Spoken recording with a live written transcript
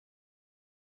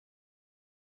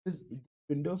This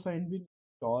window sign will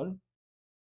install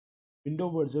window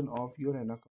version of your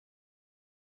Anaconda.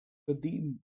 So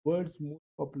the world's most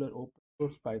popular open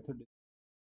source Python,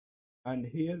 and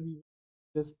here we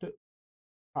just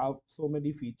have so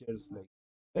many features like,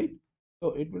 right.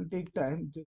 So it will take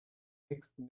time just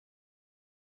explain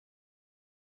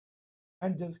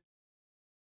and just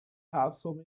have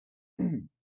so many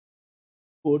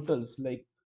portals like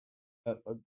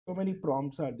so many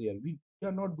prompts are there. We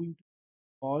are not going to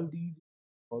all these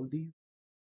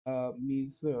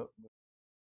means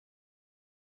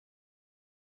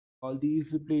all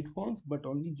these platforms, but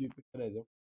only Jupyter as of.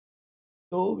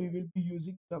 So we will be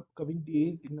using the upcoming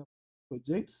days in our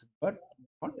projects, but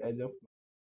not as of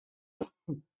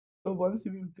now. So once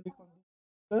you will click on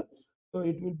this, so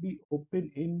it will be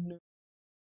open in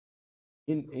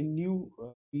new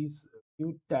piece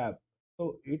new tab.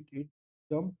 So it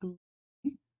jump to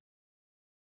the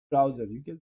browser. You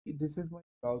can see this is my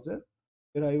browser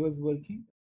where I was working.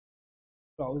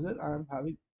 Browser I am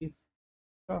having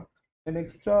extra an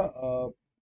extra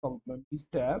this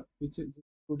tab which is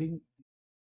including.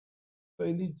 So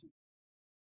in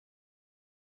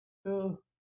the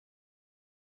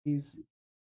is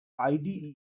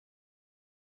IDE,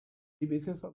 the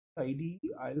basis of IDE,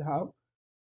 I'll have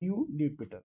new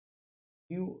Jupyter,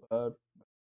 new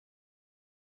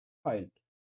file.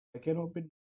 I can open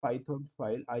Python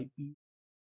file IP.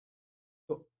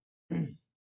 So,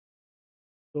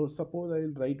 so suppose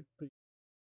I'll write print.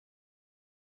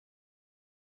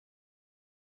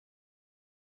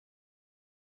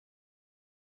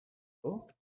 So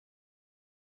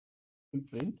will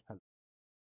print hello.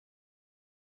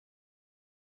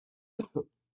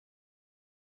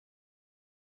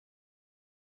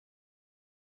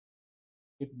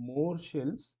 Get more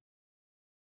shells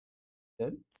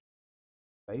than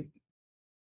right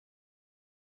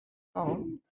now.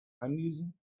 I'm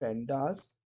using pandas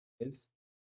is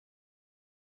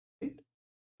right.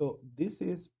 So this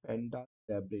is pandas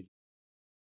library.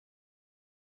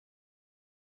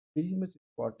 Very much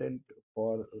important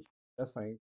for data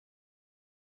science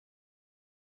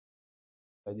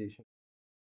organization,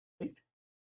 right?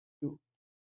 You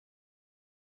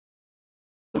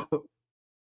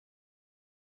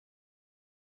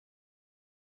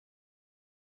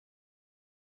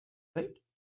right.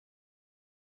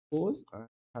 Suppose I'm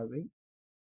having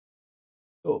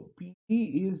so PT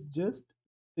is just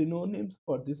synonyms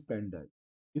for this pandas.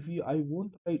 If you I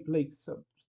won't write like some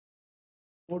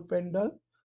more pandas,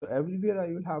 so everywhere I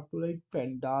will have to write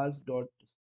pandas dot.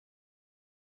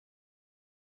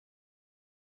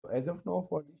 So as of now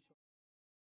for this,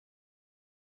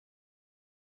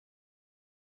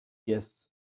 yes,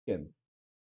 can.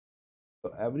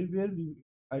 So everywhere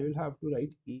I will have to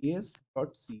write as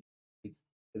dot c.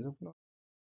 As of now,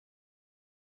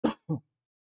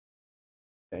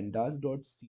 pandas dot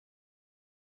c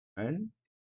and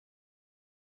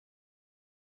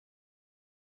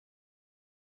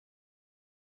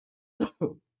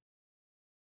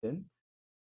then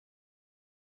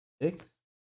x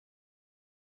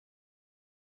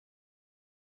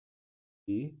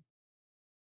a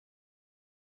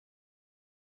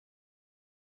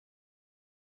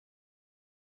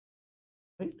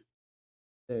right.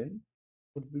 Then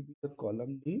what will be the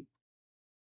column name,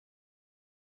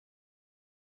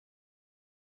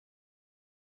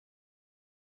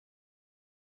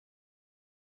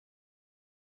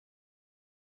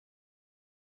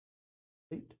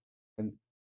 right? And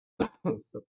so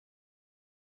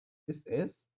this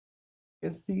is you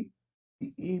can see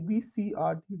the ABC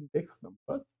are the index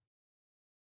number.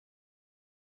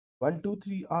 1, 2,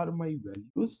 3 are my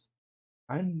values,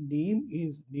 and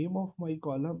name of my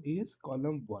column is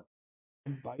column 1.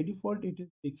 And by default, it is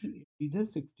taking integer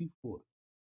 64,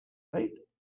 right?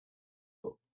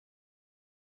 So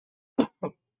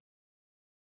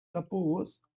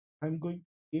suppose I'm going to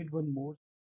create one more,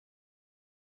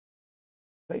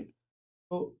 right?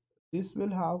 So this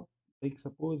will have like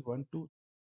suppose 1, 2,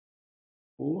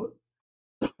 4,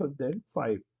 then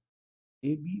 5,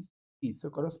 A, B, C. So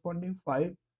corresponding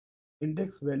 5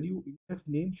 index value, index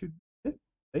name should be there,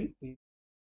 right?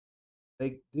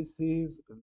 Like this is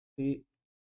say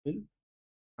will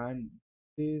and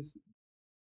this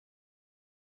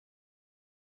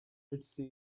let's say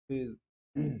is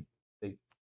like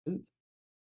will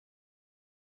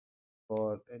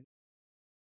or any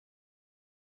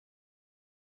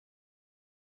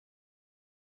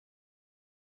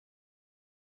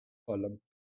column,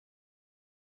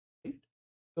 right?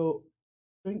 So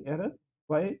showing error.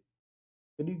 Why?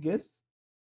 Can you guess?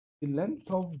 The length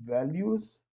of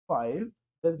values 5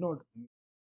 does not.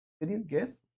 Can you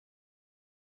guess?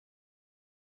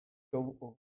 So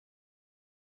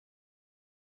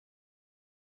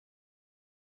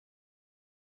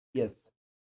Yes,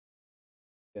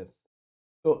 yes.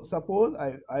 So suppose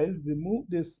I'll remove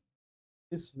this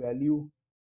value,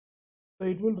 so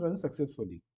it will run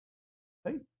successfully,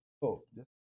 right? So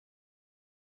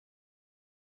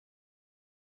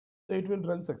so it will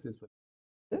run successfully.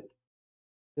 Then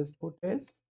just put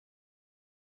s,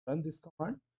 run this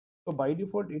command. So by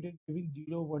default it is giving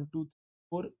 0, 1, 2, 3,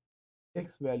 4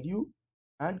 x value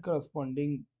and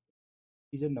corresponding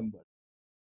digit number.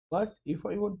 But if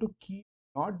I want to keep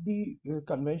not the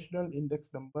conventional index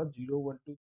number 0, 1,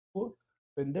 2, 3, 4,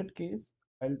 so in that case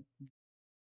I'll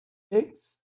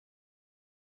x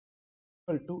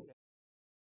equal to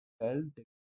I'll take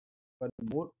one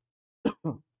more.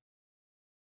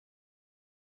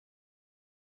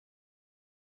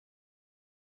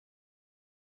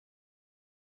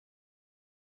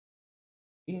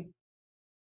 Okay,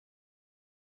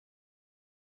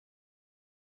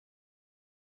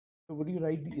 so would you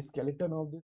write the skeleton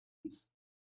of this piece?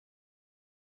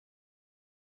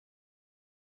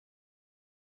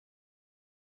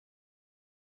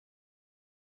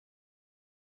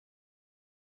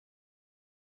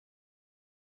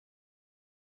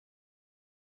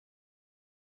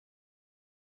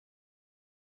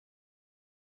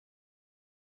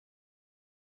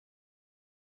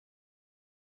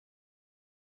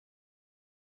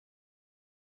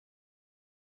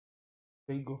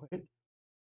 Okay, go ahead.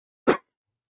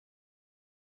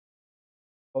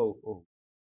 Oh, oh,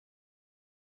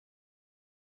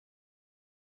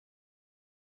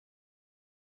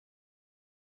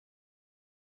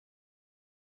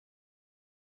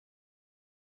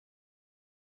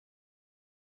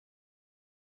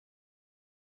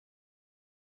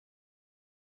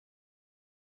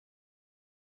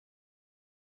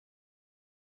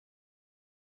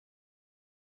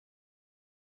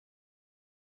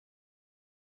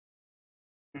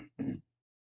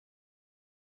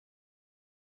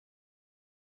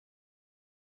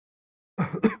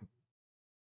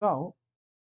 now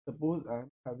suppose I'm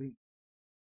having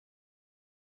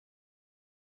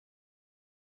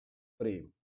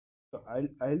frame. So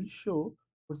I'll show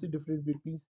what's the difference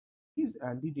between series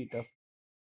and the data.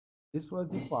 This was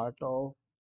the part of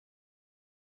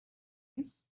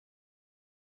this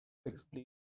explain.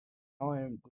 Now I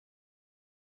am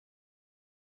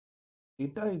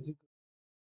data is equal to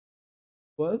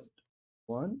first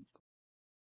one,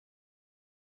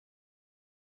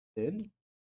 then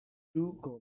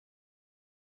two,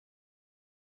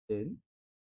 then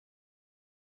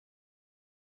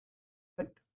right,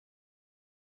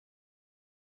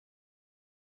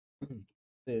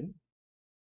 then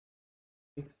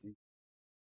x is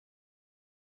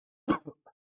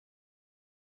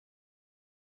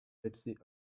let's say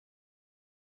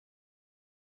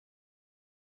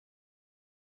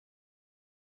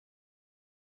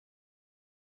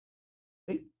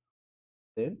right,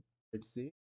 then let's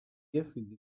say f is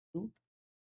equal to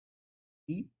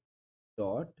e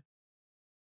dot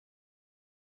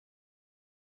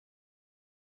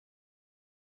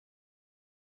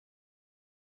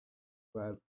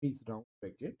where is round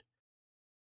bracket.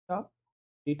 The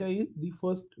data is the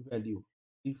first value,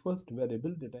 the first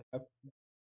variable that I have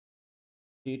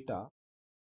data.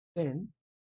 Then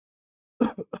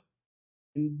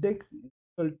index is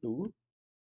equal to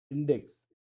index.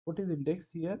 What is index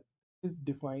here? Is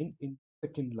defined in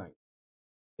second line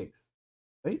index,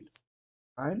 right?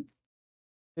 And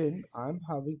then I'm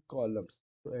having columns.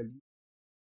 So L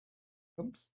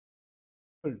comes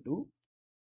equal to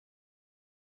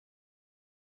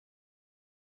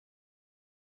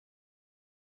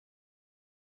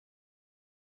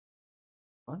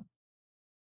one.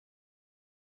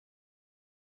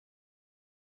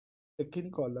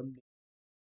 Second column,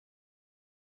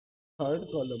 third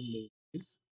column name is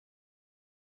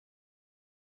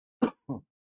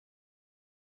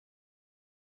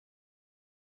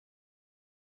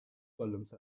columns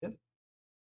are here.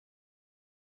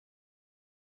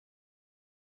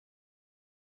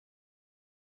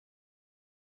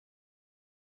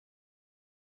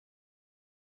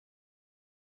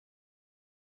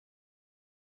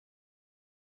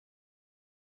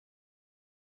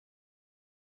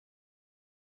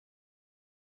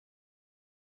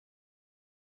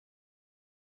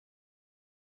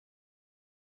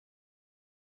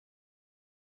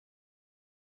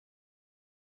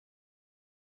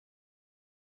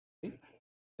 Right?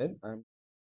 Then I'm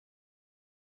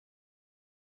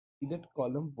see that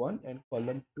column one and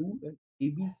column two and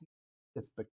ABC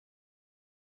respect.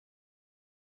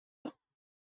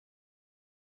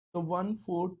 So 1,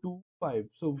 4, 2, 5.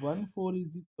 So 1, 4 is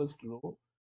the first row,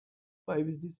 5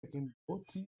 is the second row,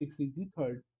 3, 6 is the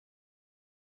third.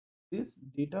 This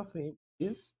data frame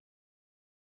is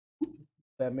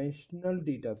dimensional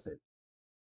data set,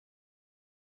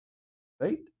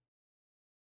 right?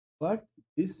 But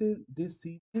this series is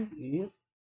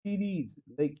series,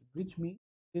 like which means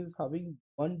is having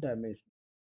one dimension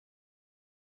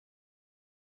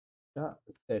data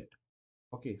set.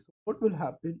 Okay, so what will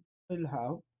happen? We'll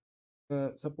have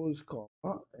suppose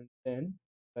comma and then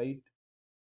write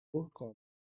 4 comma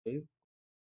 5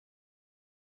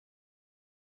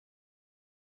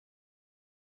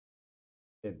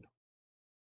 10,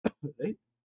 right?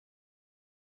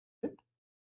 Right?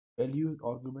 Value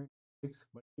argument takes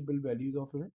multiple values of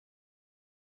it.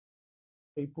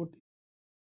 I put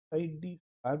inside the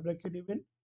square bracket even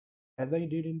as I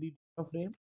did in the data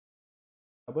frame,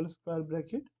 double square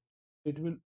bracket, it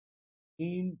will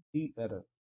mean the error.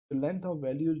 The length of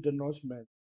values does not match,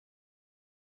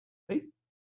 right?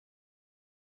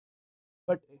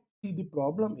 But actually the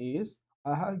problem is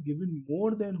I have given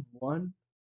more than one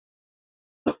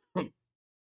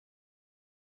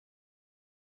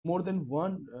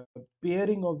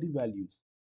pairing of the values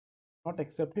not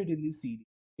accepted in the series.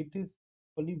 It is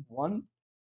only one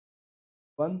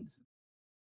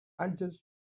and just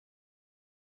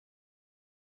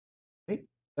right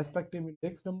respective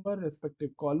index number, respective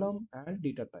column, and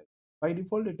data type. By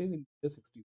default, it is integer 60.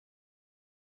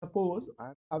 Suppose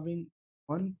I'm having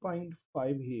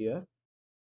 1.5 here,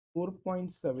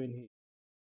 4.7 here,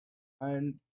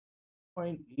 and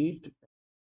 0.8,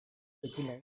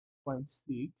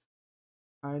 0.6,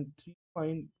 and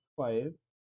 3.5,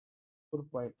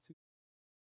 4.6.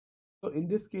 So in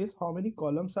this case, how many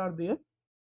columns are there?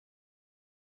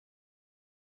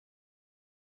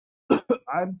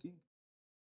 I'm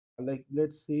like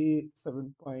let's say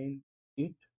 7.8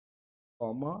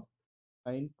 comma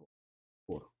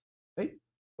 9.4, right?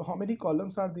 So how many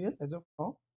columns are there as of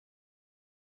now?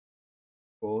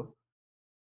 4.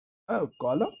 Oh,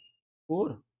 column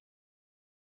 4.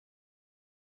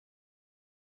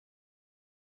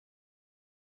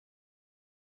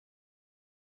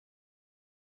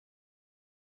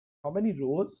 How many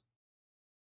rows?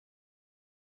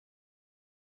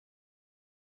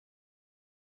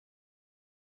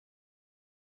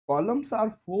 Columns are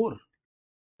 4.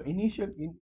 Initial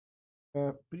in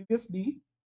previously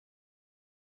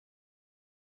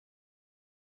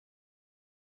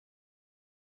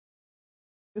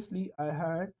I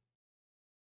had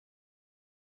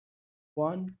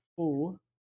 1, 4,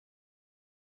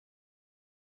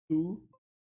 2,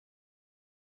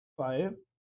 5,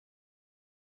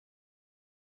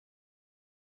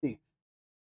 6.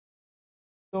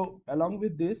 So along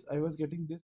with this, I was getting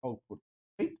this output,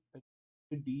 right?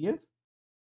 The DF,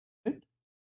 right?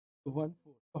 1,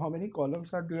 4. So how many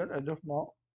columns are there as of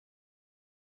now?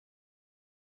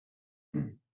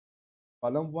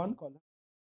 Column 1, column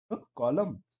no,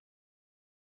 column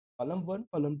 1,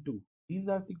 column 2. These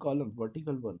are the columns,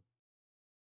 vertical one.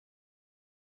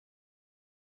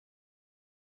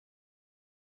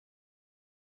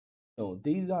 No,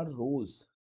 these are rows.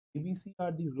 ABC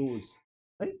are the rows,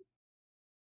 right?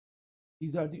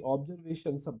 These are the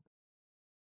observations,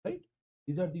 right?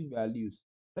 These are the values,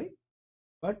 right?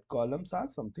 But columns are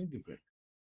something different.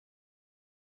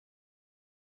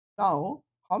 Now,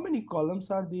 how many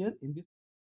columns are there in this?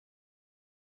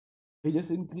 It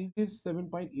just increases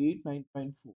 7.8,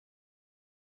 9.4.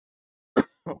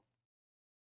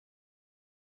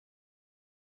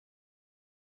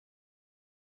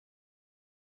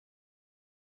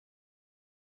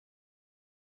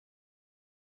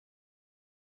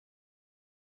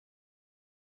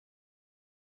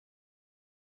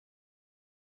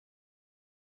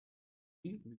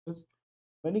 Because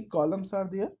many columns are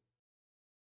there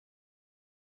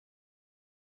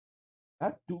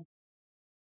at 2.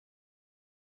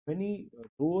 Many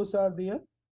rows are there,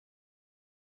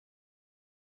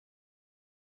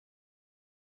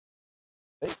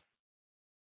 right?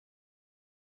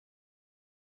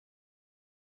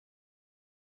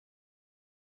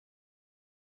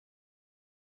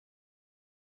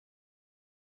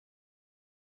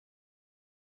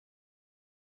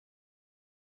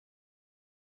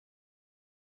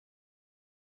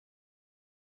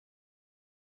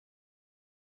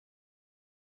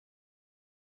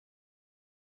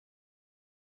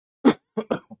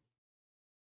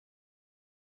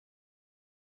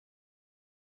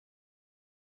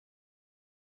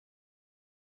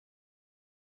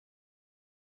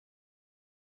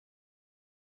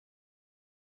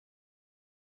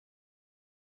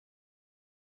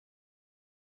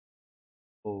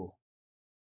 Oh,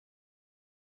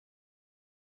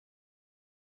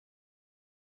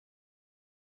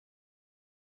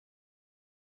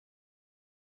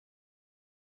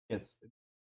 yes.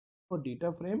 For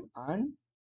data frame and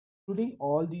including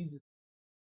all these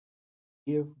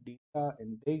if data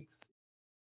index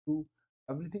to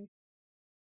everything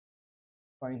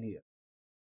fine here,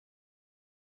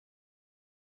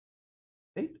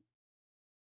 right?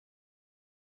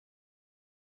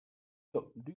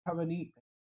 So do you have any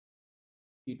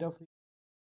data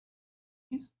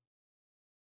freeze?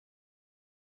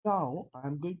 Now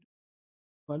I'm going to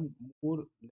one more.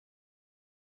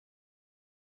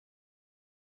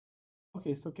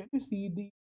 Okay, so can you see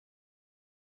the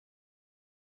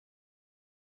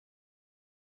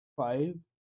 5,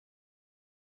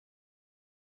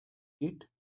 8,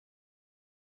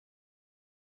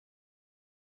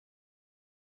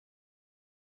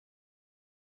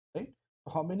 right?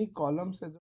 How many columns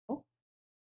as of now?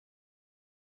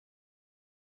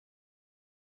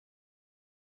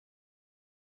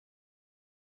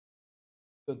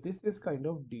 So this is kind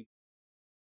of data,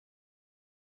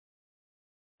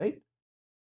 right?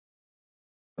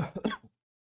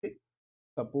 Okay,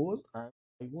 suppose I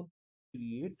want to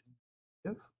create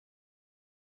if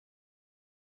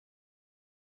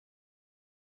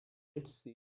let's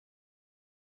say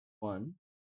one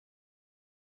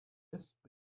yes,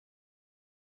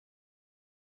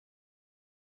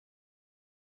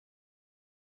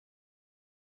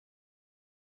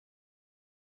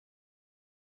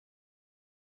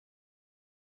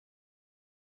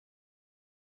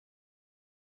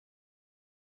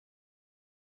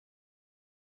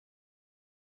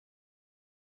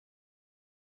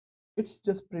 it's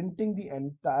just printing the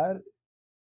entire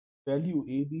value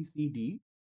A, B, C, D,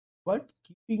 but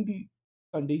keeping the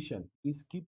condition is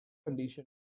keep condition.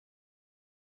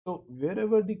 So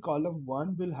wherever the column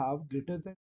 1 will have greater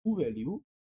than 2 value,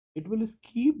 it will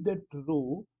skip that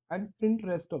row and print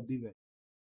rest of the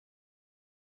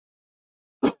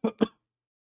value,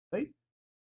 right?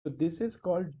 So this is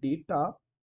called data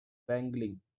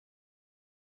wrangling.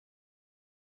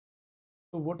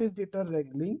 So what is data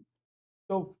wrangling?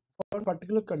 So for a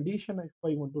particular condition, if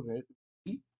I want to read,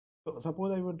 so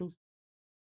suppose I want to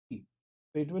see,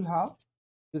 so it will have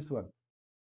this one.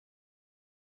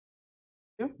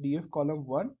 If df column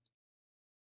 1,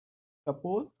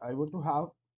 suppose I want to have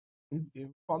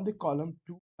from the column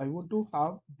 2, I want to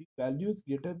have the values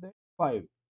greater than 5.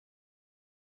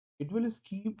 It will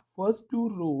skip first two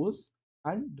rows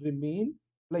and remain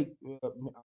like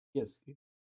yes,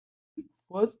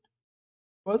 first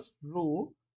first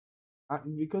row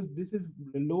because this is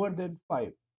lower than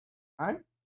 5 and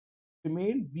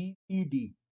remain B, C,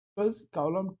 D because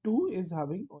column 2 is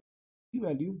having the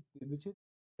value which is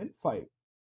in 5.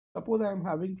 Suppose I am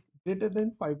having greater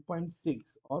than 5.6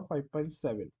 or 5.7.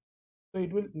 So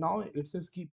it will now it says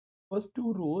keep first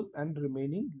two rows and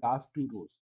remaining last two rows.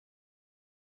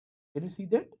 Can you see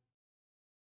that?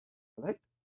 Right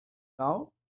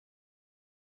now,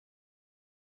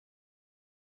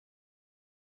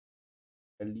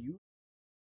 value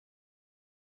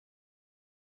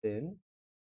then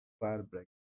square bracket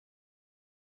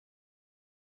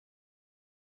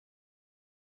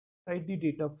inside the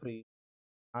data frame.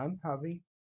 I'm having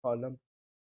column.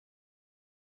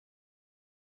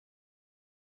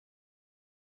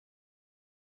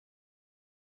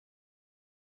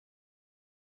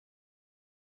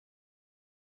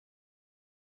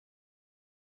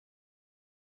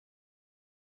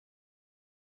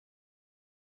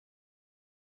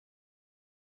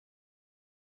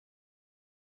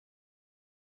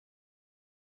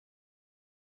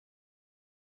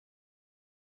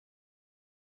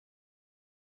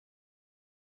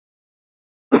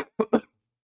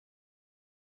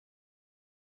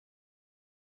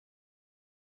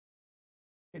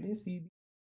 Can you see the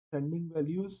sending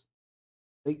values?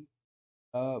 Like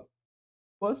uh,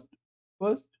 first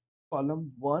first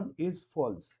column 1 is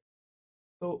false.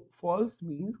 So false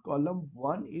means column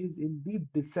 1 is in the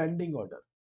descending order.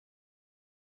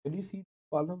 Can you see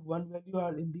column 1 value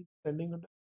are in the descending order?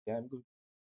 Yeah, I'm going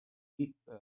to see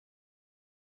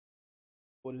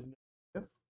original VF.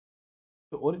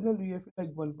 So original VF is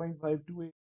like 1.5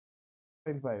 to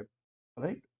 8.5,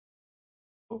 right?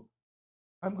 So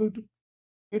I'm going to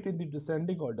get in the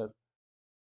descending order.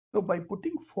 So by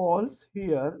putting false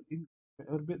here in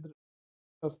with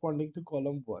corresponding to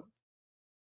column 1,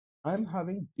 I'm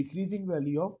having decreasing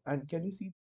value of, and can you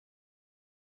see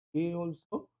A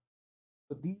also?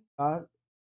 So these are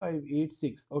 5, 8,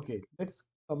 6. Okay, let's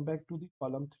come back to the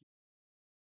column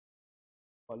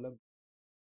 3. Column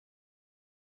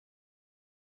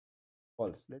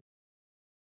false. Let's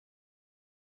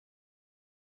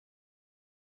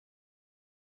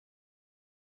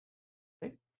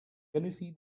right. Can you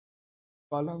see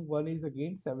column 1 is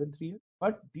again 7, 3,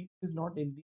 but this is not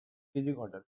in the changing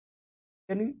order.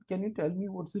 Can you tell me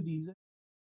what's the reason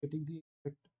getting the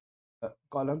exact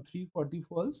column 3 for the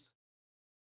false?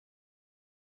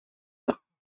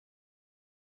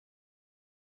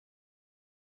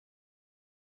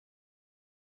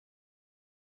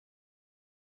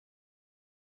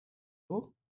 Oh,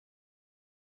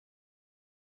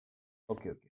 okay,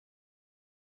 okay.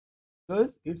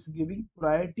 Because it's giving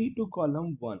priority to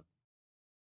column 1.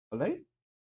 All right.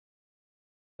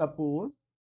 Suppose,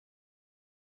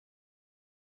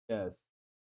 yes.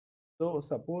 So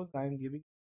suppose I am giving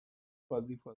for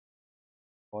the first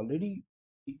already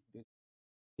this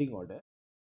thing order,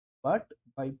 but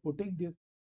by putting this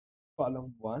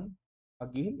column 1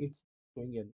 again, it's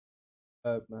showing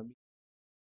an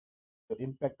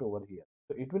impact over here.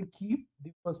 So it will keep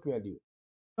the first value.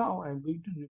 Now I'm going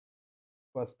to remove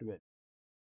first value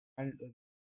and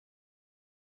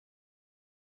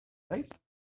right.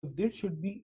 So this should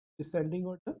be descending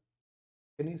order.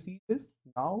 Can you see this?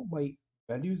 Now my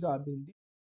values are in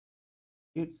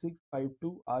the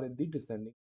 8652 are in the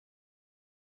descending.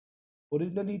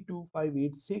 Originally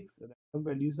 2586 random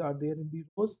values are there in the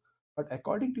rows, but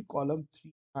according to column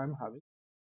 3 I'm having.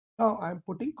 Now I'm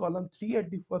putting column 3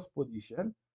 at the first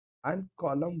position and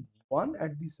column 1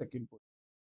 at the second position.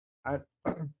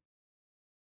 And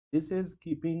this is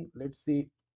keeping, let's say,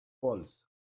 false,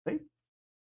 right?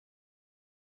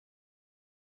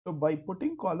 So by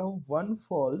putting column 1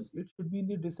 false, it should be in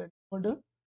the descending order.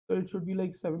 So it should be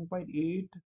like 7.8,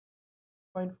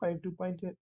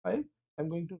 0.5 I'm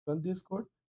going to run this code.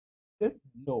 Then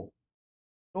no,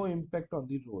 no impact on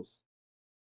the rows.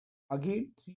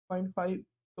 Again 3.5.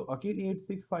 So again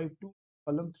 8652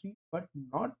 column 3, but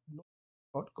not no,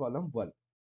 not column 1.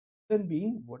 Then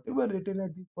being whatever written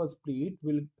at the first plate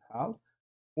will have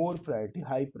more priority,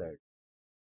 high priority.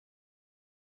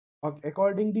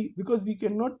 Accordingly, because we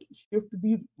cannot shift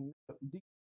the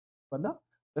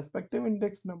respective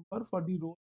index number for the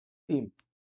row same.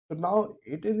 So now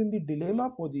it is in the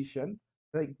dilemma position,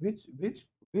 like which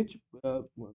which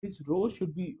row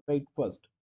should be right first,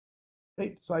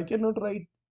 right? So I cannot write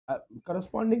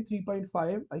corresponding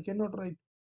 3.5. I cannot write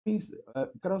means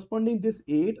corresponding this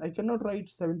 8. I cannot write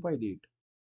 7.8.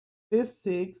 This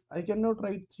 6. I cannot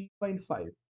write 3.5.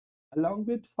 Along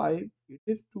with 5, it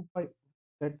is 2.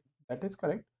 That that is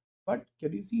correct. But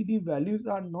can you see the values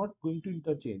are not going to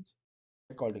interchange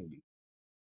accordingly,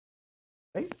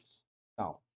 right?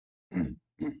 Now,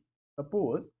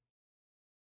 suppose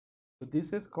so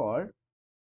this is called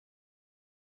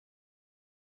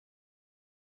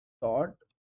sort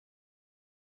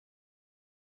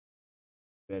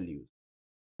values.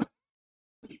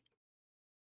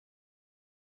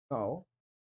 Now,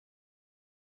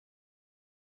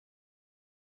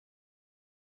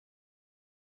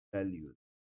 values.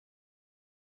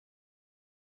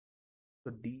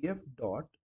 So df dot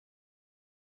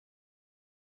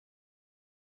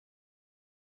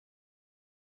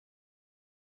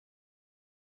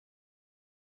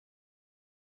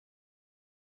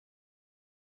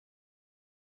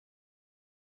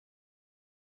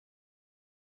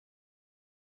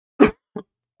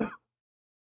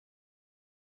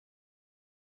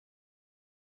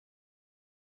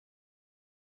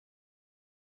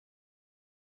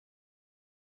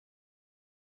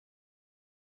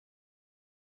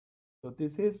so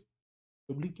this is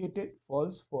duplicated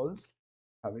false false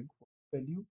having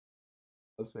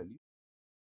false value,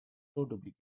 no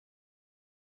duplicate.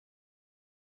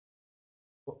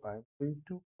 So I'm going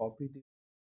to copy this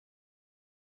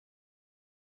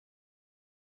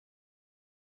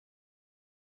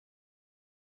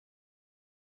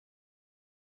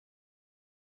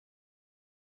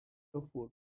to for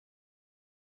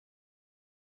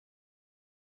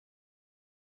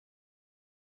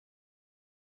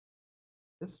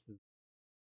this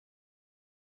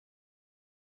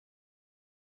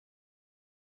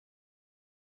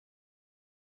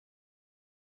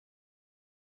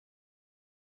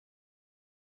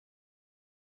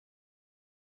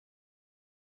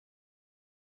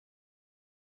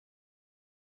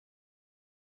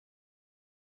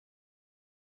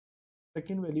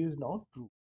second value is now true.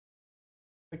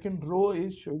 Second row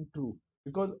is showing true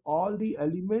because all the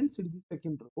elements in the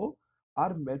second row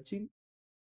are matching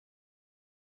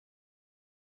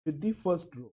with the first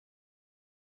row.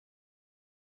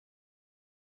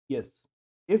 Yes.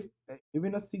 If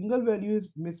even a single value is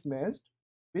mismatched,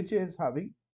 which is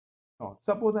having no.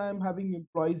 Suppose I am having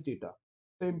employees data.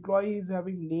 The employee is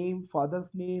having name, father's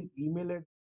name, email address,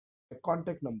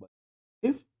 contact number.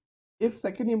 If if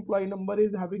second employee number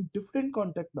is having different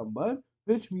contact number,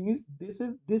 which means this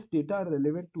data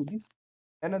relevant to this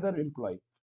another employee,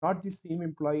 not the same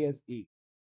employee as A.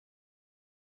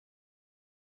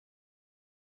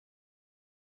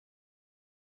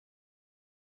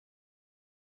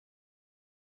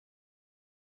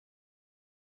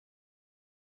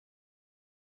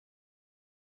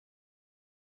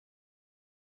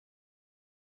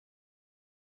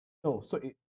 no,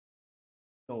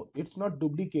 no, it's not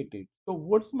duplicated. So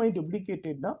what's my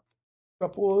duplicated now?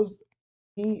 Suppose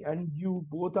me and you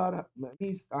both are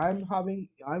means I'm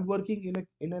working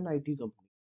in an IT company,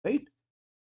 right?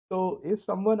 So if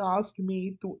someone asked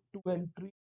me to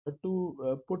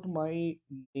put my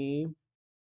name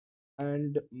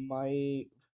and my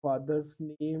father's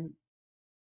name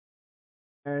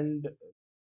and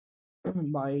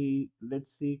my,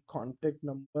 let's say, contact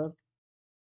number,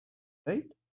 right,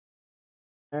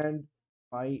 and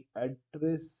my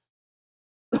address,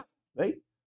 right?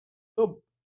 So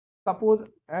suppose,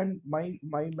 and my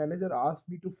manager asked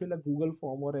me to fill a Google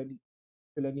form or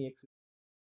fill any Excel.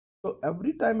 So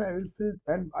every time I will fill,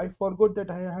 and I forgot that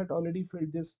I had already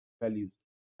filled this values.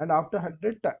 And after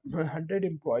 100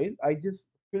 employees, I just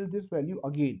fill this value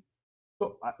again.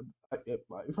 So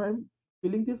if I'm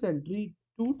filling this entry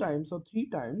two times or three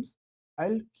times,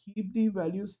 I'll keep the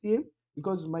value same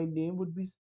because my name would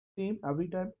be same every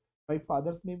time. My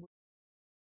father's name would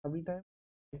be every time.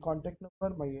 My contact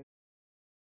number,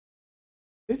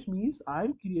 which means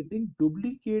I'm creating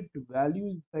duplicate value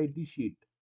inside the sheet.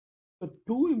 So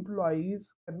two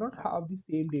employees cannot have the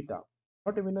same data,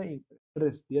 not even an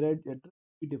address. Their address will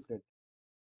be different.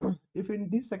 If in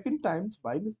the second times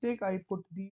by mistake I put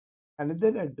the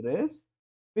another address,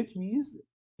 which means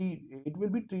it will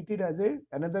be treated as a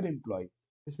another employee.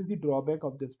 This is the drawback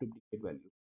of this duplicate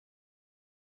value,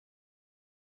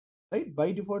 right?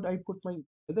 By default, I put my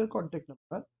other contact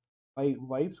number, my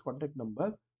wife's contact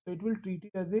number, so it will treat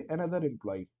it as a another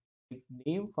employee. Like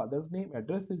name, father's name,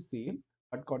 address is same,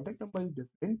 but contact number is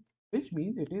different, which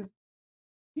means it is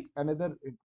another,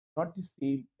 not the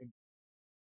same.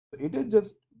 So it is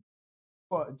just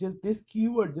for just this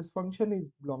keyword, this function is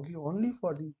belonging only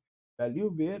for the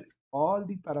value where all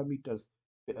the parameters,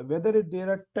 whether there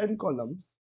are 10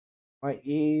 columns, my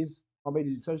A's, how many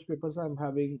research papers I'm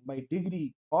having, my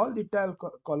degree, all the 10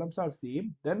 columns are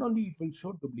same, then only it will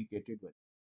show duplicated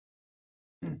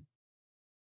value,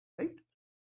 right?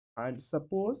 And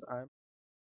suppose I'm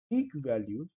unique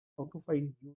values, how to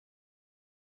find unique.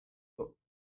 So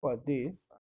for this,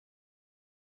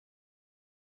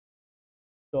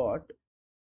 dot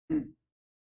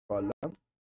column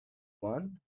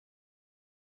one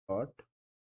dot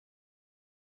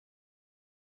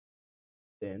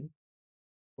then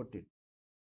put it.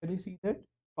 Can you see that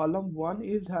column 1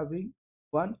 is having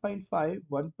 1.5,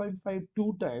 1.5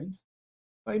 two times,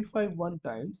 0.5 one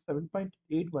times,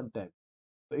 7.8 one time.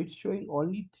 So it's showing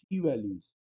only three values,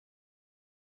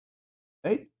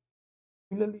 right?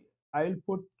 Similarly, I'll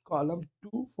put column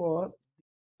 2 for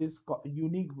this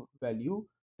unique value.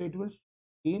 So it will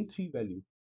gain three value.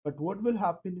 But what will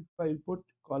happen if I put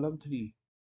column 3?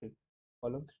 Okay,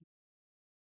 column 3,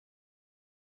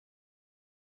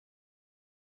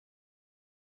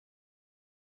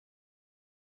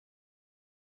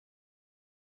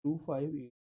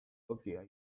 258. Okay,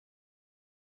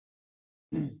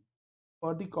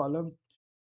 for the column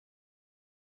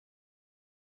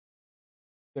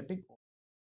getting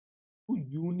two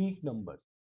unique numbers,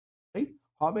 right?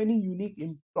 How many unique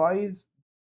employees,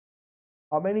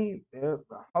 how many uh,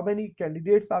 how many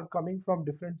candidates are coming from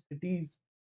different cities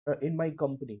in my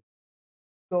company,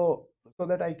 so so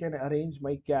that I can arrange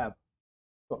my cab.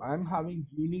 So I'm having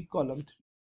unique column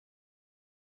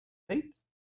 3, right?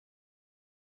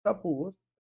 Suppose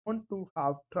I want to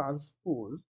have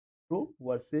transpose row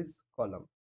versus column.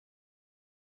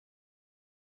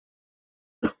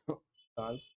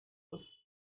 Transpose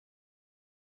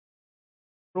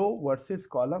row versus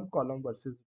column, column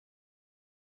versus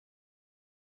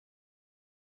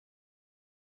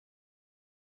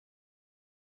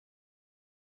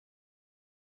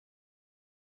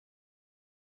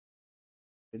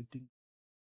printing.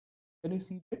 Can you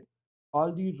see that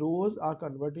all the rows are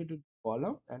converted to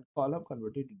column and column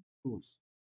converted to rows,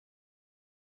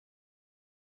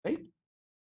 right?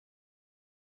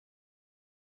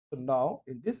 So now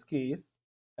in this case,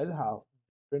 I'll have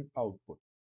different output,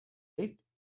 right? In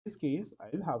this case,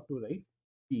 I'll have to write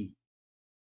B.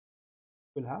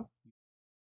 Will have,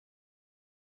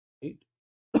 right?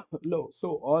 Low.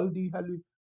 So all the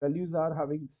values are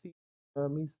having C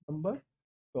means number.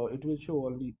 So it will show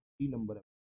only three number.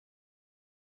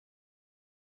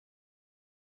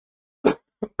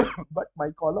 But my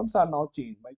columns are now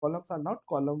changed. My columns are not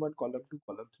column 1, column 2,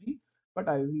 column 3, but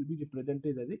I will be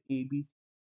represented as a B,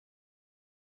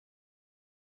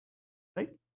 right?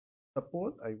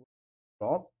 Suppose I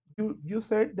drop. You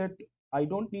said that I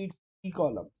don't need C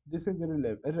column. This is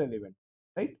irrelevant,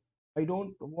 right? I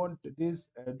don't want this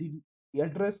the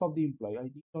address of the employee. I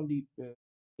need only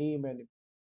name and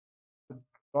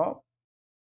drop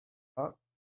a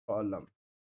column.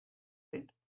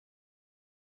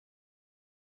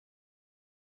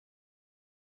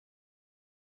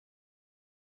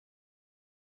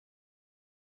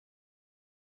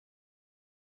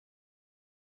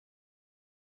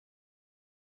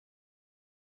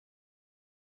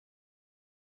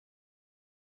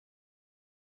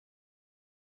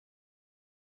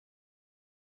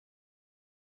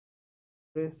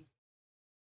 address,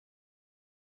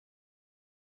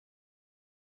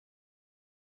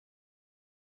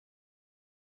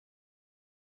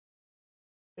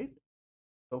 right?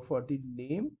 So for the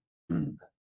name,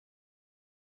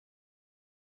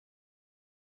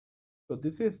 so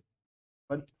this is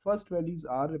but first values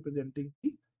are representing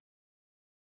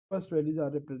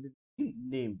the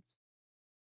names.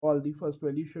 All the first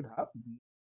values should have names,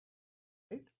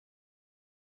 right?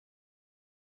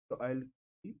 So I'll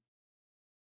keep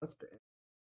first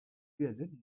value as a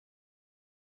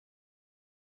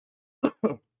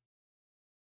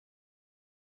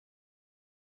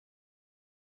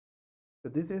so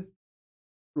this is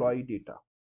employee data.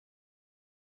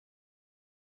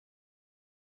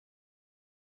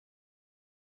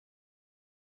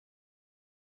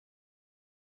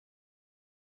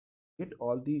 Get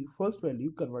all the first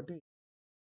value converted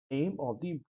name of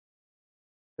the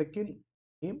second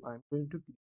name. I'm going to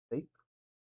keep like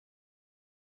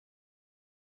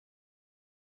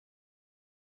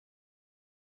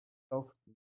of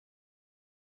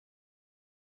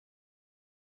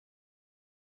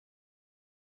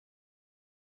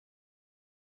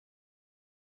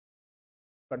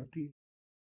country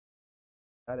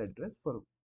or address for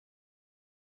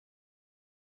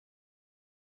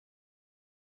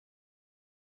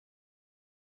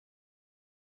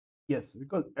yes,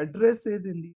 because address is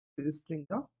in the string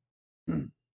now.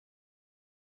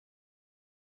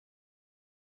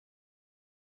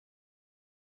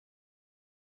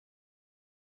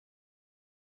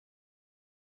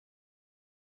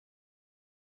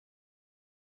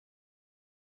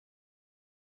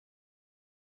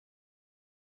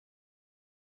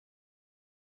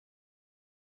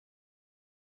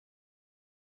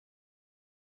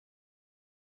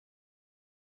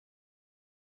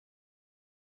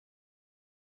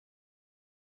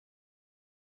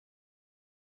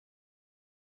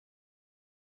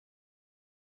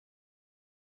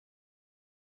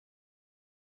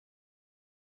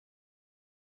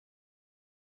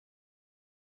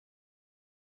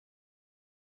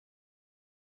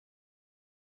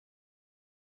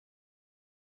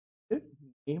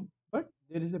 Name, but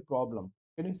there is a problem.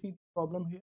 Can you see the problem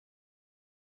here?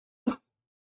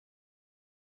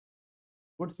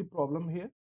 What's the problem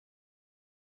here?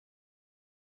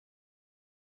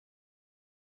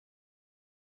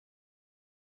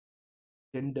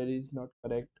 Gender is not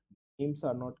correct. Names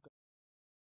are not correct.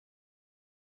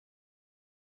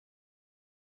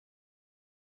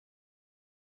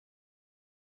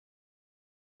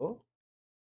 So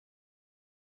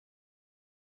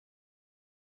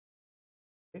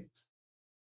it's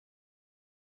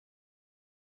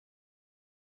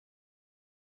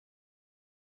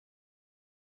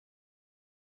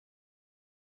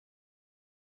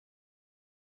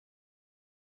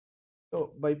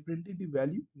so by printing the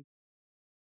value,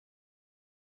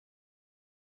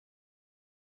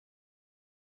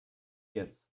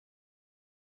 yes,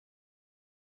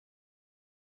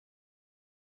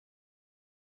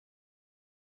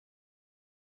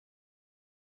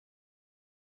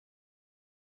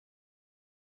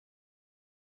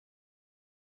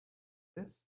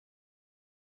 yes.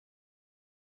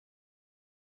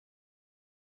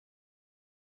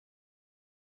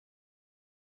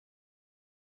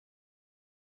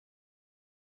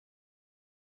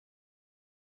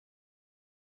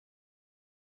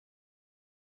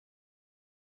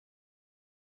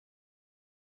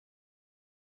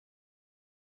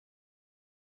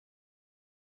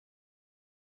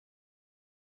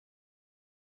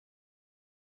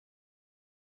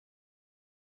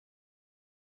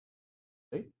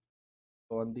 Right.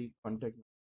 So on the contact,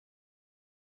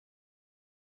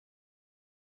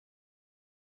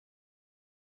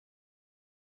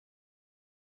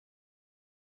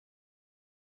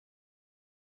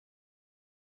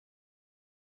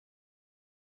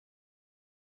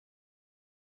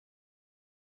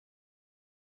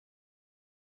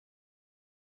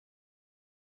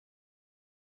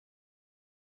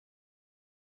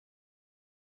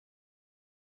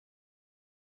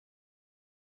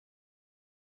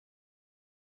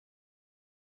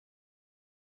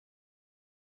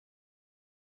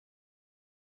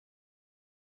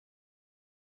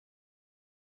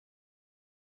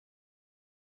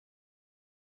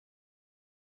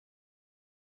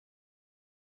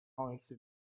 now it's the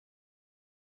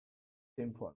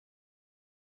same form,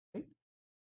 right?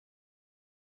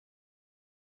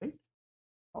 Right.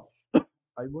 Now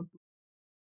I want to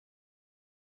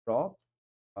drop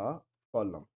a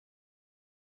column,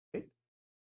 right?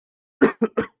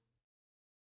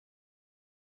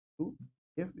 To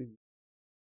if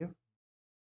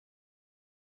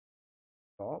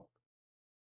drop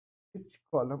which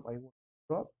column I want.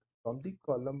 drop from the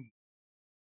column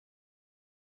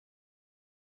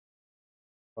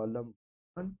 1.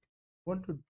 Want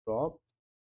to drop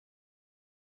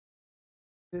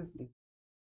this is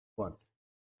 1.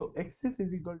 So axis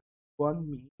is equal to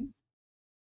 1 means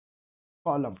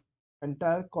column.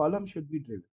 Entire column should be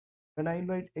driven. When I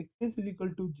write axis is equal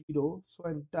to 0, so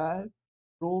entire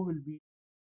row will be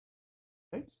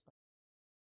right.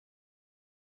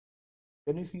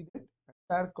 Can you see that?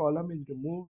 Entire column is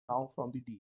removed now from the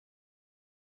D.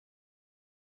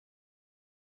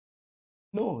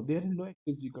 No, there is no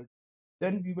axis is equal to.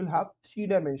 Then we will have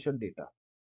three-dimension data.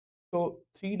 So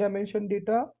three-dimension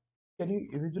data, can you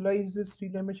visualize this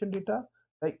three-dimension data?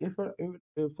 Like if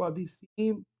for the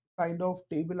same kind of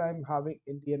table I'm having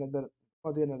in the another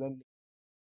for the another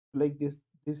like this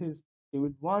is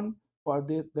table 1 for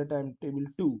this that I'm table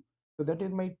 2. So that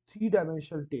is my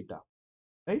three-dimensional data,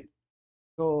 right?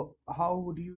 So how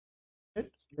would you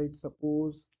get? Let's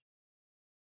suppose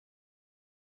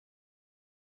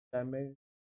dimension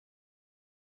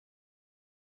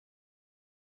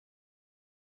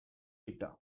data,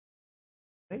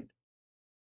 right?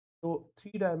 So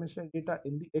three-dimensional data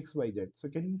in the XYZ. So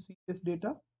can you see this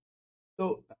data?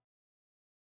 So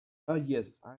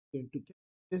yes, I'm going to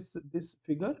get this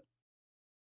figure.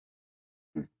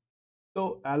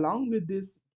 So along with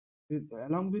this,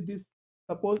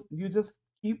 suppose you just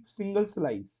keep single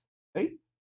slice, right?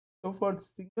 So for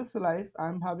single slice,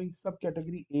 I'm having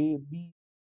subcategory A, B,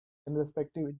 and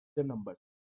respective integer numbers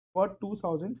for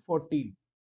 2014.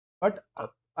 But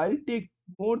I'll take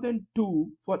more than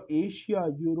two for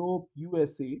Asia, Europe,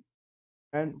 USA,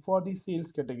 and for the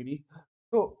sales category.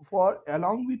 So for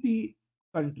along with the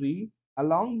country,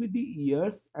 along with the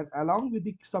years, and along with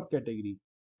the subcategory.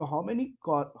 So how many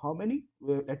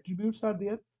attributes are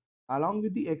there along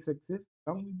with the x-axis,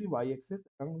 along with the y-axis,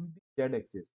 along with the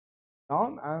z-axis?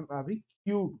 Now I am having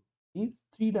cube means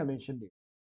three-dimension data.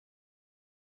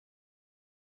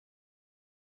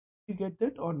 You get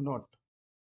that or not?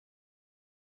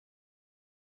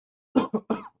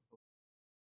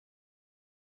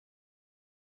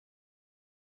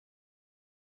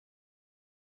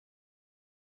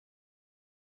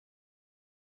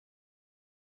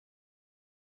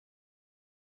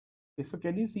 Okay, so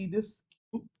can you see this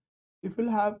cube? If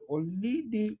we'll have only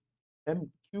the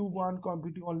Q1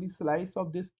 computing only slice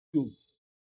of this cube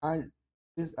and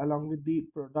this along with the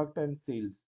product and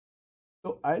sales.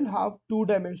 So I'll have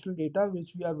two-dimensional data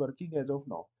which we are working as of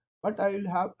now. But I will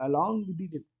have along with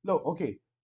the no, okay.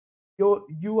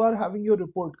 You are having your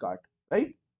report card,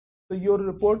 right? So your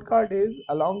report card is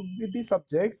along with the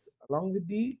subjects, along with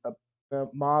the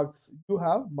marks. You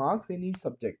have marks in each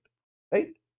subject,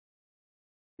 right?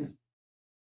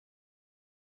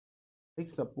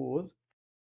 Like suppose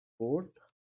report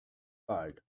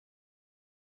card,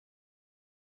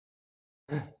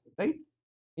 right?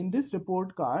 In this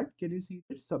report card, can you see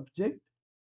the subject?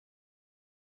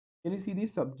 Can you see the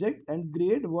subject and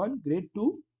grade 1, grade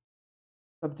 2,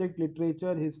 subject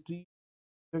literature, history,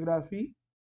 geography?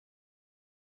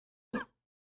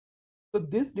 So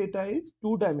this data is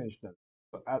two-dimensional.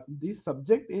 So this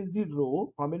subject is the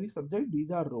row. How many subjects?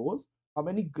 These are rows. How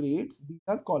many grades? These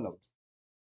are columns.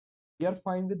 We are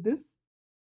fine with this.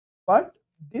 But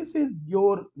this is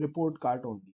your report card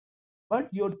only. But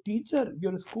your teacher,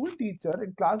 your school teacher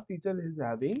and class teacher is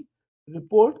having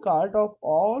report card of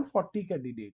all 40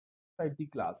 candidates inside the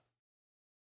class,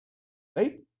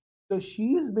 right? So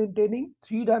she is maintaining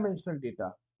three-dimensional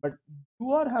data, but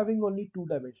you are having only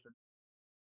two-dimensional.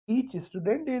 Each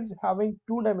student is having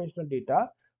two-dimensional data,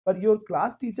 but your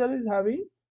class teacher is having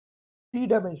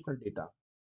three-dimensional data,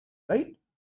 right?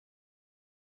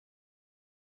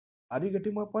 Are you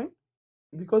getting my point?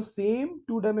 Because same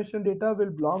two-dimensional data will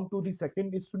belong to the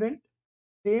second student,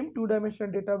 same two-dimensional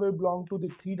data will belong to the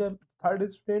third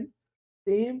student,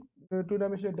 same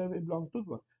two-dimensional data will belong to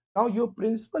one. Now your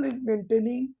principal is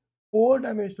maintaining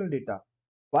four-dimensional data.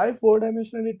 Why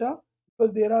four-dimensional data?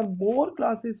 Because there are more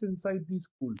classes inside the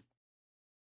school,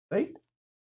 right?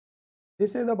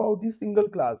 This is about the single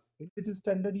class. In which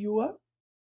standard you are?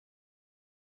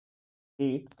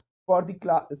 8. For the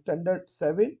class standard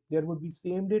 7, there would be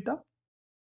same data.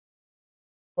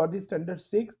 For the standard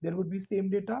 6, there would be same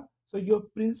data. So your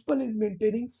principal is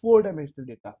maintaining four-dimensional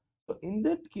data. So in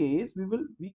that case, we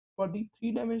for the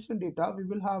three-dimensional data, we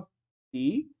will have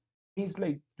 3 means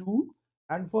like 2,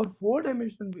 and for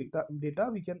four-dimensional data,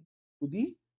 we can do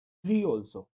the 3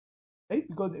 also, right?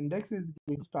 Because index is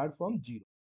going to start from 0,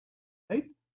 right?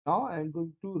 Now I am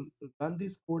going to run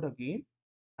this code again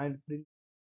and print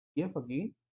F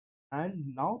again,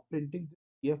 and now printing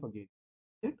this F again.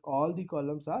 That all the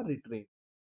columns are retrained.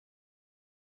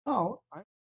 Now I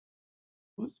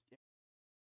use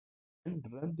and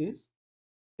run this.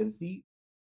 You can see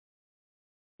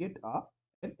get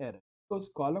an error because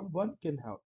column 1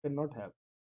 cannot have,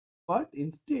 but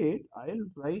instead I'll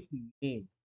write name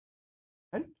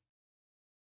and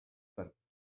run.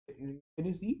 Can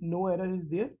you see no error is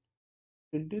there?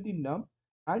 Enter the num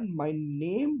and my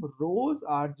name rows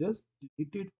are just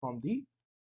deleted from the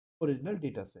original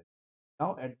data set.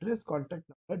 Now address, contact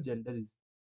number, gender is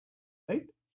right.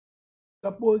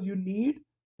 Suppose you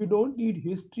don't need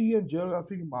history and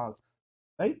geographic marks,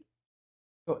 right?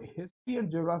 So history and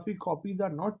geography copies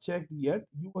are not checked yet.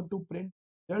 You want to print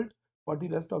result for the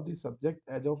rest of the subject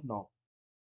as of now.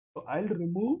 So I'll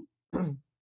remove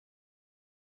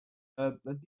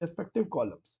the respective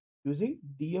columns using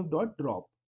df.drop,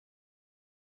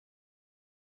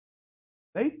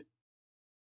 right?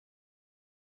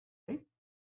 Right.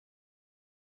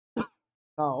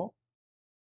 Now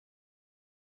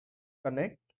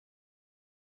connect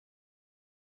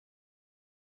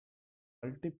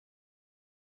multiple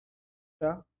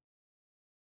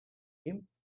names,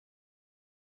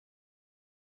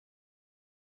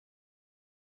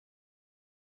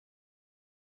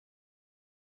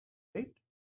 right?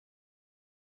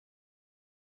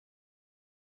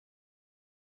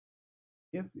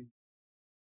 If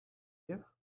if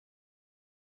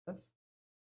plus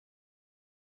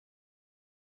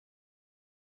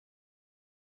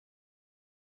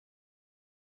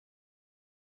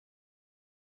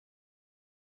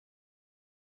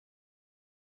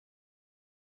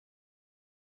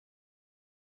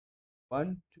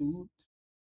 1, 2,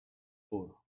 4.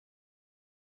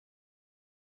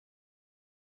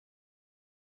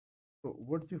 So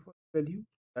what's the first value?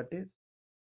 That is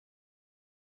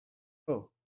oh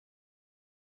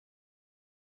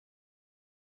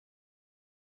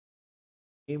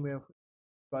name of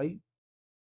 5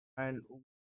 and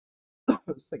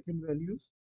second values.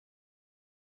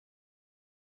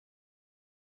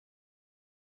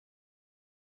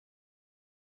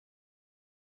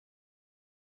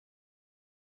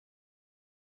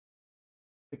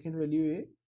 Second value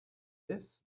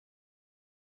is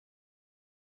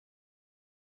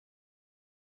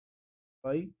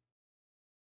 5.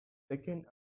 Second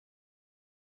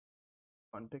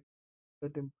contact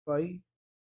set in 5.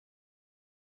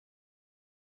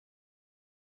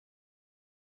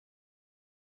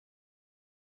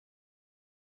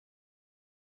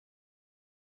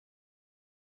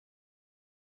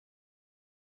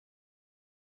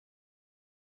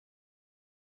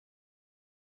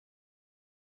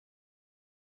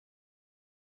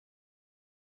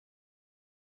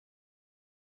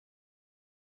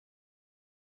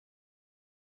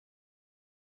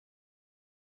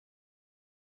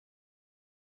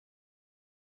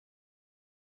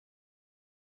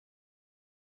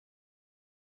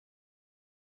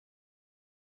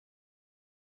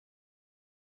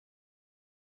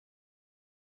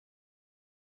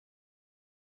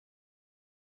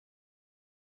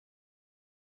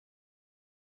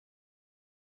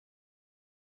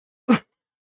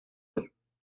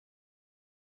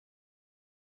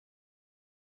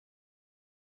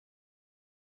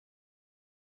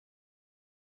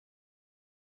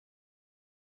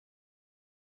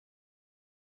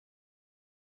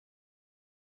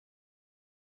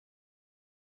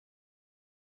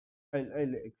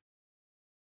 I'll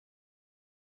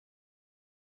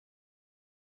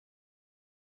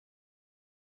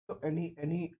so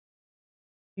any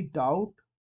doubt,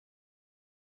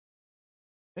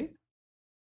 right?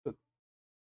 So,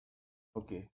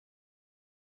 okay.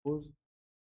 Suppose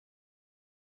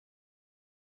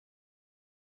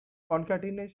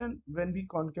concatenation when we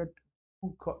concat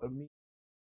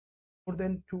more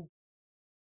than two.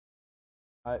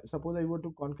 Suppose I want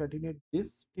to concatenate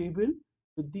this table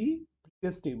with the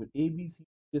previous table ABC,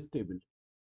 this table,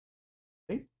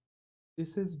 right?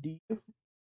 This is df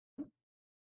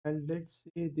and let's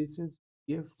say this is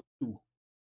df2,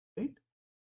 right?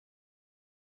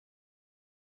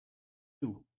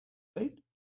 2, right?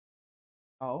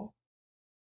 Now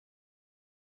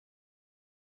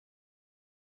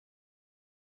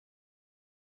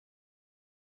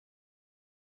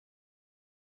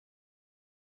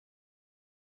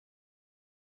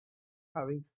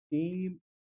having same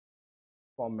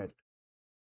format,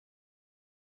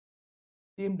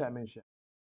 same dimension,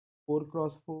 4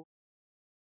 cross 4,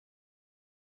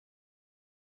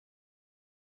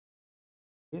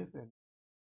 if and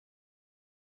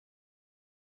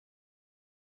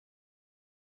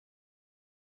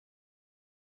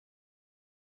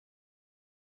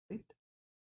right.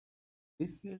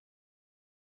 This is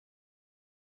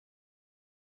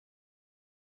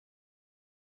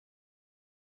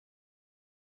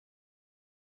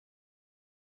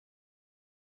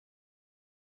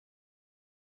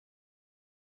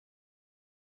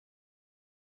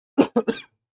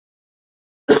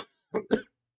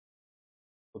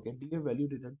Okay, DF value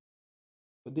didn't.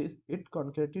 So this it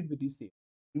concreted with the same.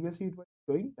 Previously it was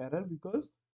showing error because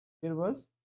there was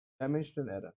dimensional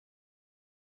error,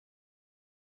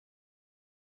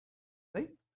 right?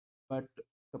 But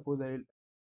suppose I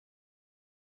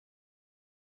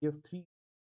DF3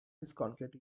 is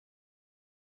concreted,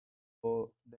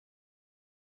 so then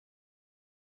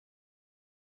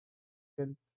we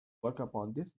can work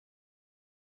upon this.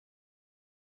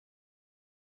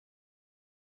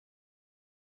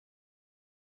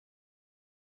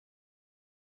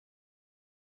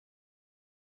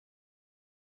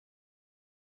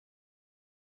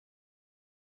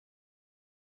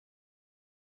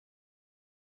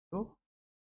 So,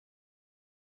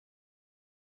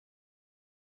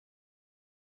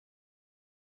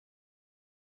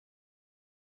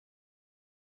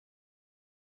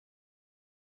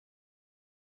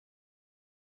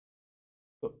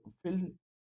 so fill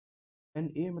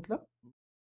an A matlab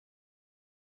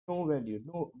no value.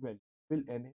 Fill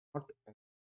NA, not N,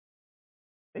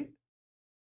 right?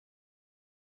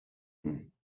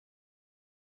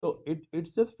 So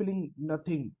it's just filling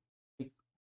nothing. Like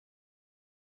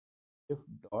if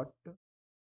dot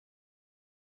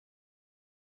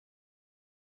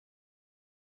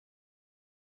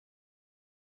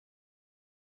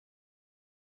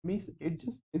means it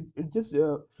just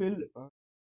fill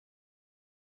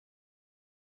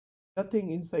nothing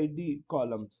inside the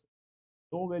columns.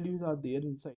 No values are there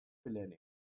inside fill NA.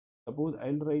 Suppose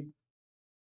I'll write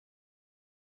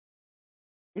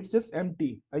it's just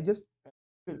empty. I just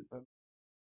fill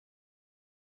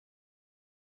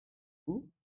two.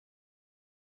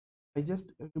 I just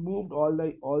removed all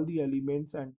the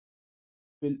elements and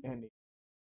fill NA,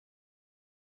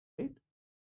 right?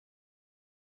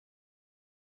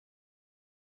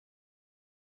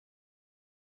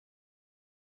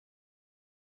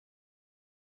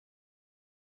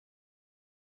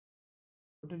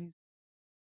 Totally.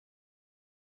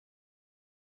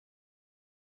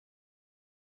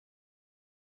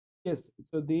 Yes.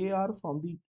 So they are from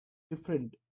the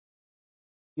different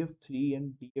DF3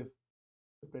 and DF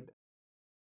separate,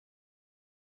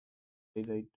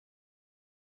 right?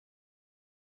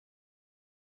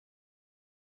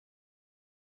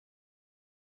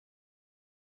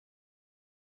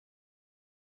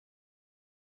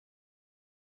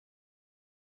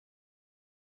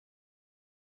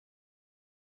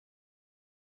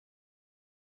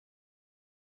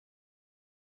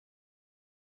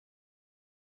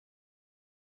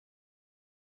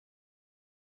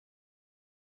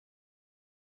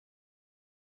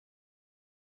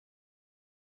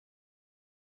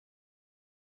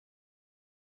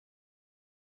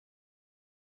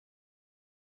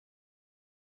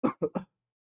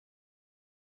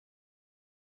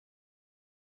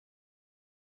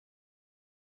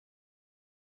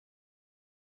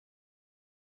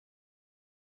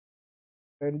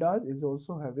 Pandas is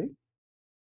also having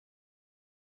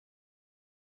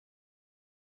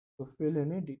so fill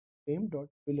NA name dot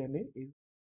fill NA is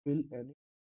fill NA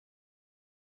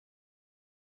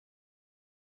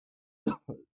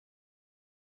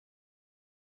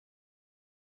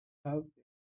have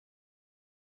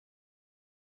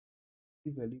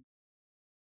the value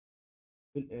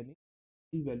fill NA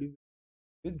the value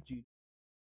with G,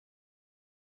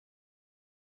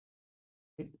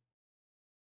 right?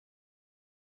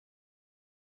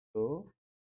 So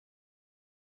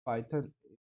Python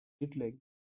it like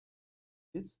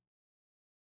this.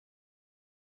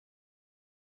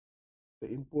 So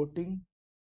importing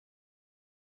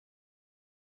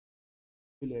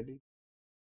fill NA.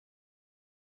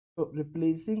 So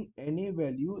replacing any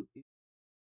value.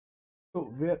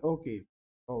 So where okay.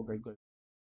 Okay, good.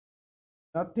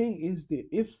 Nothing is there.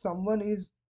 If someone is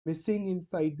missing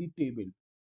inside the table,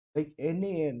 like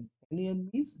NaN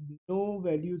means no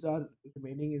values are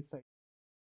remaining inside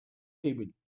table,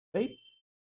 right?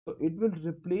 So it will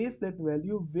replace that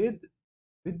value with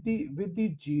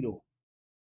the zero.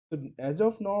 So as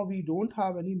of now, we don't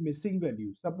have any missing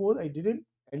value. Suppose I didn't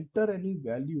enter any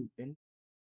value, then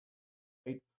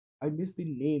right, I miss the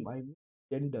name, I miss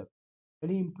gender.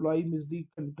 Any employee miss the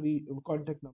country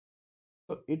contact number.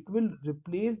 So it will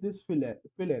replace this fill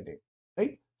array,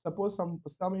 right? Suppose some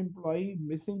employee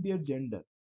missing their gender.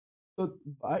 So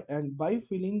by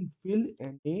filling fill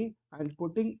NA and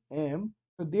putting M,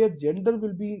 so their gender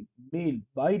will be male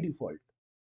by default,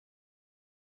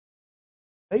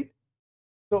 right?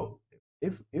 So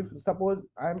if suppose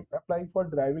I'm applying for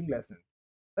driving license,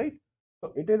 right?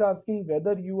 So it is asking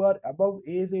whether you are above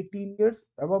age 18 years,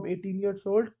 above 18 years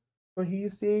old. So he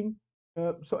is saying,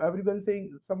 so everyone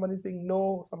saying, someone is saying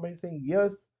no, somebody is saying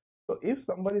yes. So if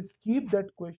someone is keep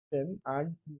that question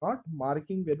and not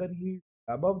marking whether he is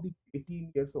above the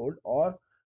 18 years old or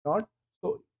not,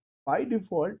 so by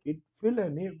default it will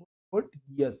enable put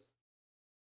yes.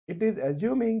 It is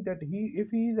assuming that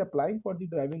if he is applying for the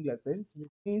driving license,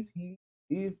 which means he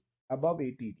is above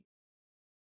 18,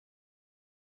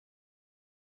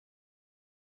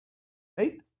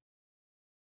 right?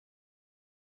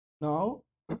 Now,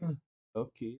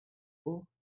 okay, so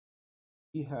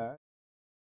we have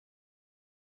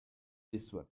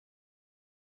this one.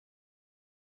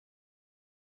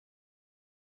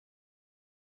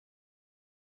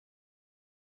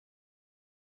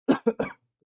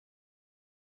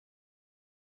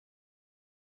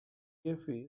 If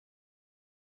is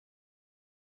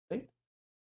right,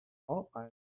 now I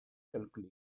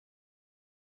calculate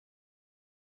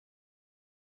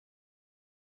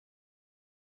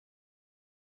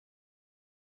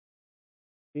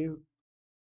give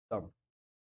sum,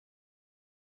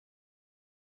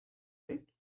 right?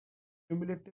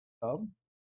 Cumulative sum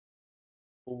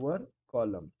over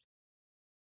column.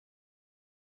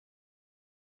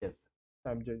 Yes,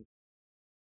 I'm just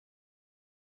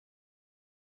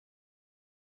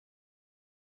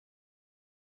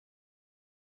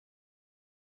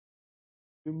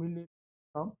cumulative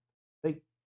sum. Like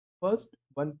first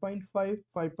 1.5,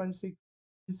 5.6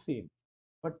 is same,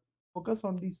 but focus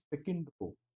on the second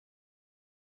row.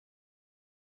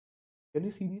 Can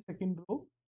you see the second row?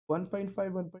 1.5,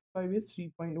 1.5 is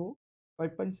 3.0,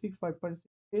 5.6, 5.6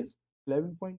 is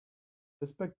 11 point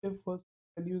respective first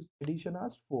values addition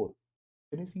as 4.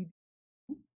 Can you see?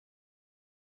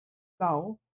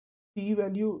 Now T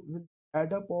value will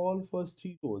add up all first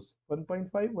three rows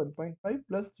 1.5, 1.5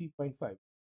 plus 3.5.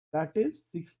 That is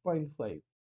 6.5.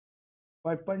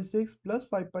 5.6 plus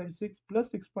 5.6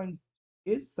 plus 6.6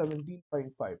 is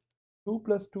 17.5. 2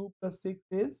 plus 2 plus 6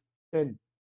 is 10.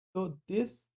 So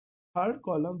this third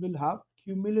column will have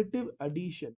cumulative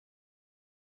addition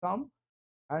sum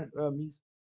and means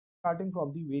starting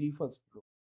from the very first row.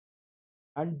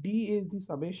 And D is the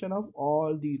summation of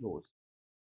all the rows,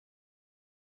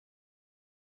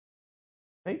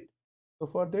 right? So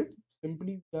for that,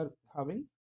 simply we are having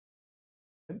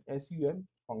an SUN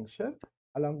function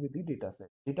along with the data set,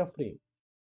 data frame.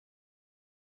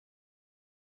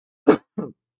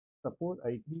 Suppose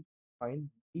I need to find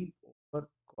D over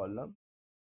column.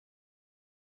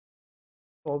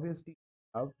 So obviously,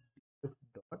 I have df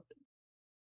dot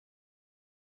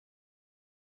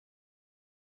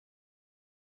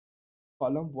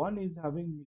column 1 is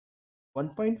having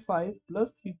 1.5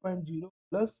 plus 3.0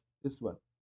 plus this one,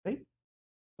 right?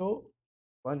 So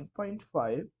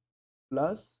 1.5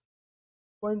 plus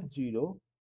 0.0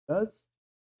 plus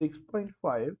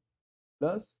 6.5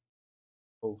 plus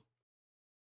oh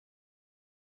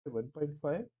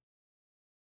 1.5,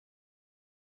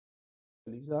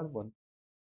 these are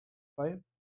 1.5,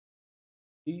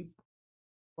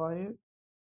 3.5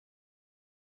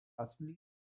 lastly,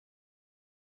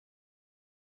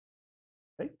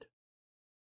 right?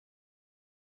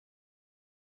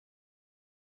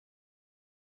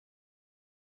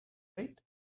 Right?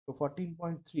 So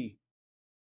 14.3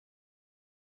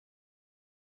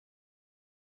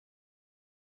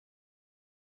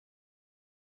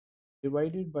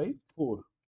 divided by 4.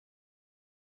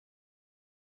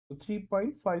 So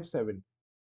 3.57.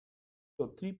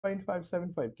 So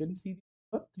 3.575. Can you see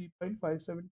the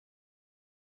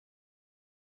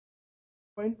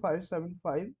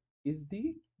 3.575 is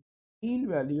the mean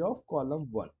value of column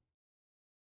 1,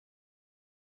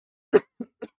 right?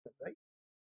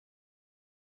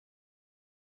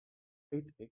 Right,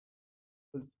 equal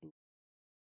to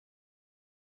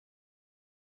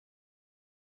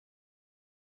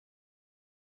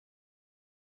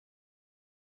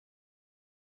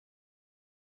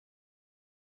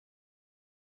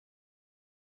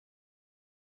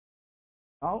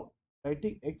now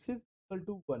writing x is equal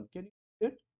to 1. Can you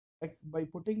get x by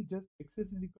putting just x is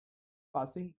equal to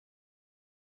passing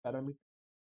parameter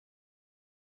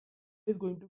is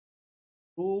going to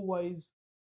row wise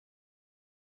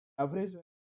average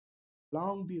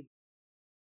along the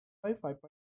 5,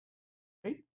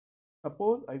 right?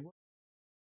 Suppose I want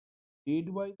grade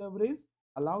wise average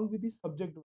along with the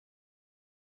subject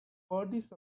for the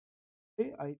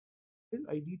subject I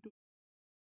need to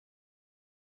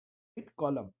write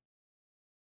column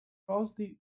cross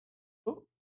the so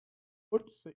put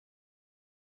say,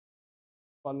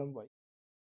 column wise,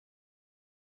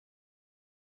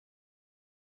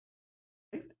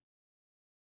 right?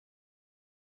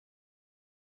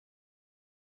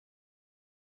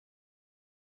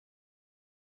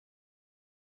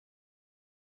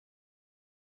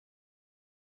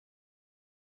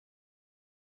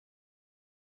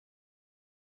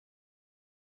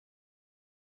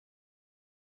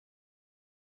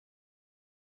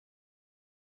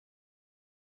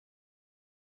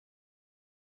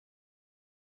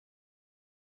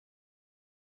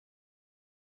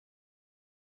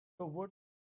 So what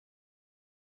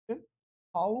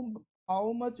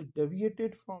how much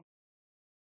deviated from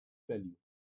value?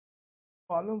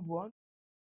 Column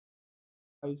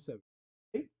 157,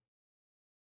 right?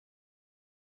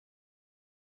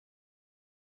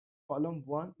 Column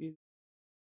 1 is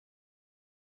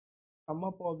sum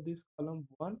up of this column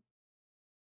 1.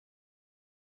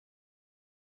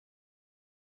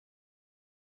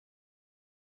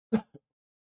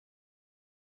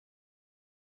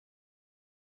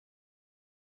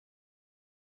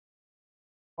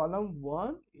 Column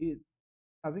 1 is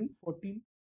having 14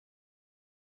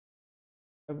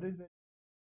 average value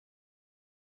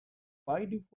by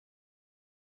default,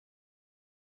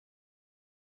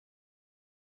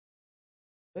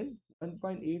 then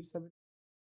 1.87,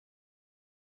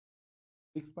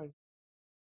 6.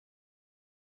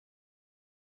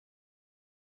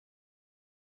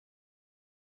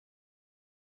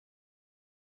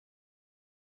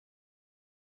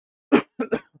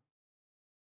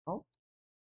 Now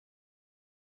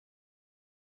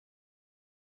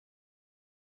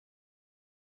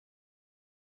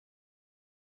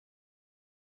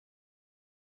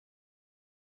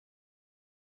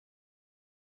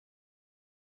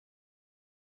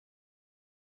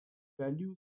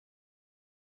value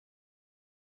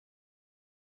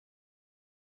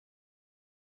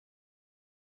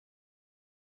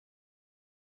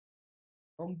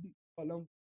from the column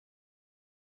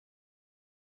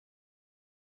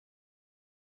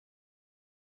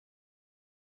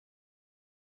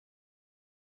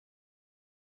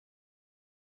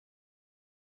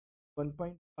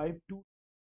 1.52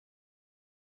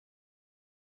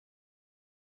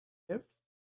 F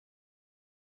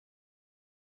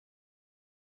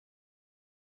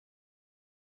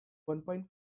 1.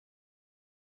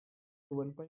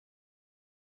 1.1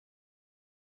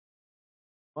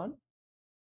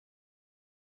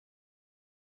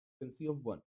 frequency of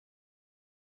 1.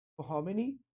 So how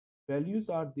many values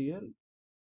are there?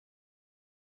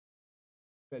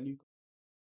 Value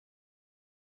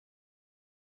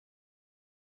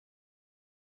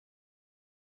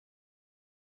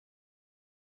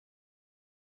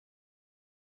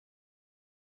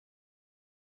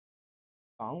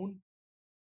count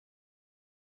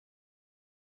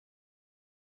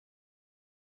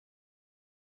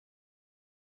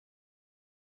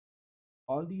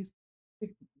all these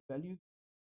specific values,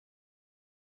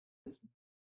 right?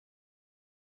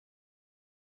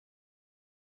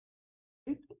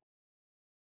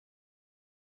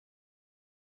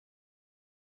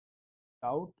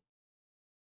 Out